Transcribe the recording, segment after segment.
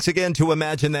Thanks again to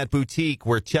Imagine That Boutique.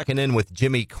 We're checking in with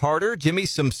Jimmy Carter. Jimmy,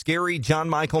 some scary John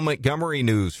Michael Montgomery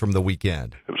news from the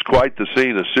weekend. It was quite the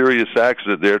scene, a serious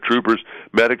accident there. Troopers,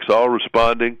 medics all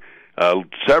responding.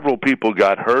 Several people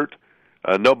got hurt.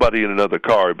 Nobody in another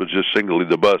car. It was just singly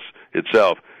the bus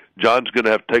itself. John's going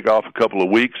to have to take off a couple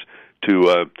of weeks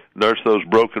to nurse those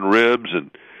broken ribs and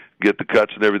get the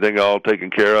cuts and everything all taken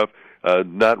care of.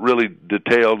 Not really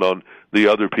detailed on the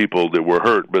other people that were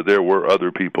hurt, but there were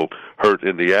other people hurt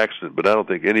in the accident. But I don't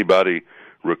think anybody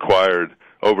required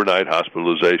overnight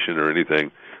hospitalization or anything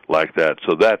like that.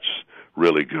 So that's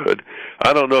really good.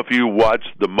 I don't know if you watched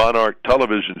the Monarch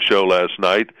television show last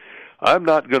night. I'm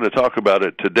not going to talk about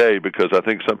it today because I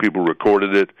think some people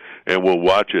recorded it and will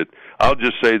watch it. I'll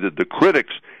just say that the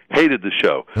critics hated the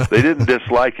show. They didn't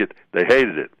dislike it. They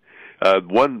hated it.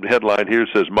 One headline here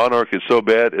says, Monarch is so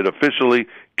bad it officially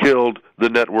killed the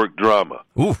network drama.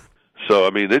 Oof. So,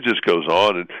 I mean, it just goes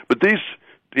on. But these,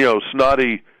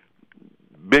 snotty,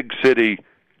 big city,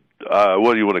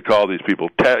 what do you want to call these people?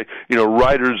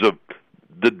 Writers of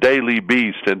the Daily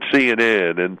Beast and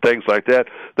CNN and things like that,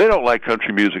 they don't like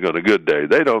country music on a good day.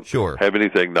 They don't have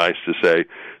anything nice to say.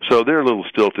 So they're a little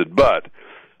stilted. But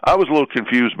I was a little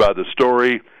confused by the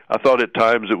story. I thought at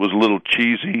times it was a little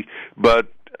cheesy, but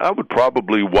I would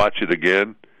probably watch it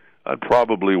again.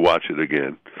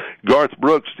 Garth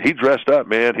Brooks, he dressed up,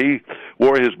 man. He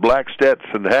wore his black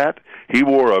Stetson hat. He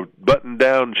wore a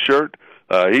button-down shirt.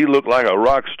 He looked like a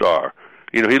rock star.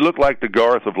 He looked like the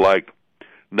Garth of like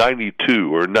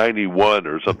 92 or 91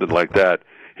 or something like that.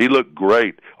 He looked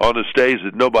great on a stage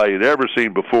that nobody had ever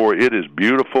seen before. It is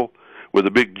beautiful with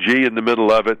a big G in the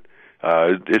middle of it.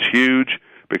 It's huge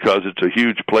because it's a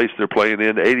huge place they're playing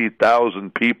in.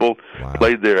 80,000 people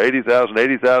played there. 80,000.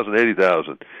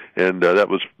 And that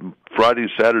was Friday,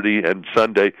 Saturday, and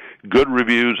Sunday. Good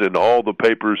reviews in all the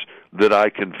papers that I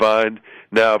can find.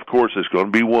 Now, of course, there's going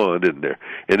to be one, isn't there?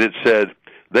 And it said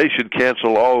they should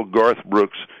cancel all Garth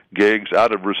Brooks gigs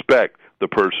out of respect, the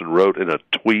person wrote in a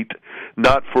tweet.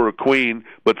 Not for a queen,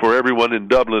 but for everyone in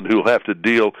Dublin who'll have to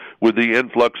deal with the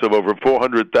influx of over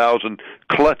 400,000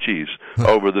 clutchies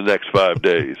over the next 5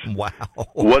 days. Wow.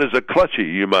 What is a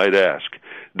clutchie, you might ask?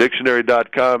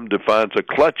 Dictionary.com defines a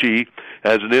clutchie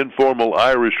as an informal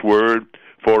Irish word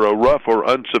for a rough or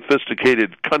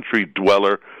unsophisticated country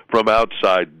dweller from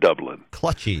outside Dublin.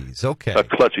 Clutchies, okay. A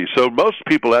clutchie. So most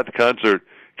people at the concert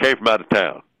came from out of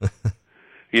town.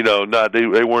 They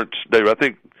weren't. I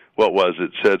think what was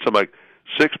it said something like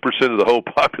 6% of the whole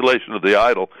population of the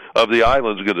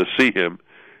island's going to see him.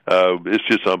 It's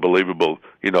just unbelievable,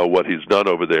 what he's done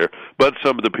over there. But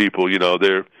some of the people,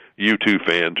 they're U2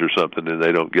 fans or something, and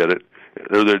they don't get it.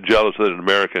 They're jealous that an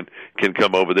American can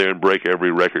come over there and break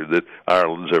every record that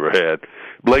Ireland's ever had.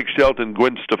 Blake Shelton,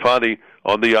 Gwen Stefani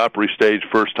on the Opry stage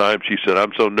first time. She said,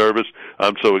 "I'm so nervous.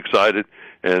 I'm so excited."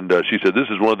 And she said, this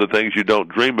is one of the things you don't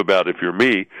dream about if you're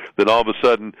me. Then all of a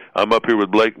sudden, I'm up here with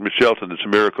Blake and Shelton. It's a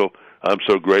miracle. I'm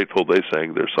so grateful they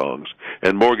sang their songs.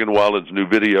 And Morgan Wallen's new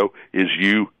video is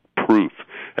You Proof.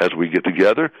 As we get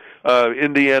together,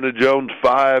 Indiana Jones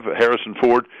 5, Harrison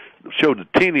Ford showed the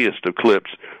teeniest of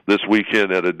clips this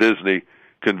weekend at a Disney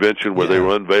convention where they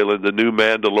were unveiling the new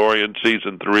Mandalorian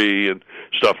Season 3 and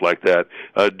stuff like that.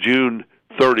 June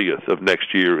 30th of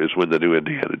next year is when the new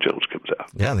Indiana Jones comes out.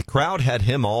 Yeah, the crowd had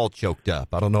him all choked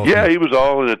up. I don't know. Yeah, he was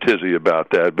all in a tizzy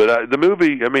about that. But the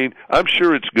movie, I mean, I'm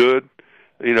sure it's good,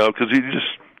 because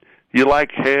you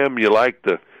like him, you like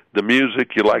the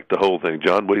music, you like the whole thing.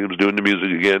 John Williams doing the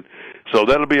music again. So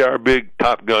that'll be our big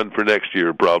Top Gun for next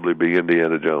year, probably be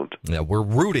Indiana Jones. Yeah, we're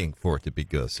rooting for it to be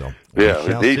good. So he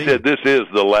said this is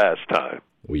the last time.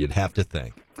 Well, you'd have to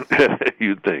think.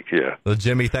 You'd think, yeah. Well,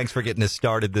 Jimmy, thanks for getting us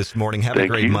started this morning. Have a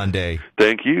great Monday.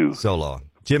 Thank you. So long.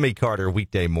 Jimmy Carter,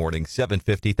 weekday morning,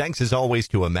 7:50. Thanks as always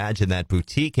to Imagine That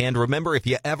Boutique. And remember, if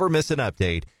you ever miss an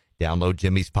update, download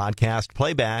Jimmy's podcast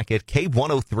playback at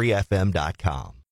K103FM.com.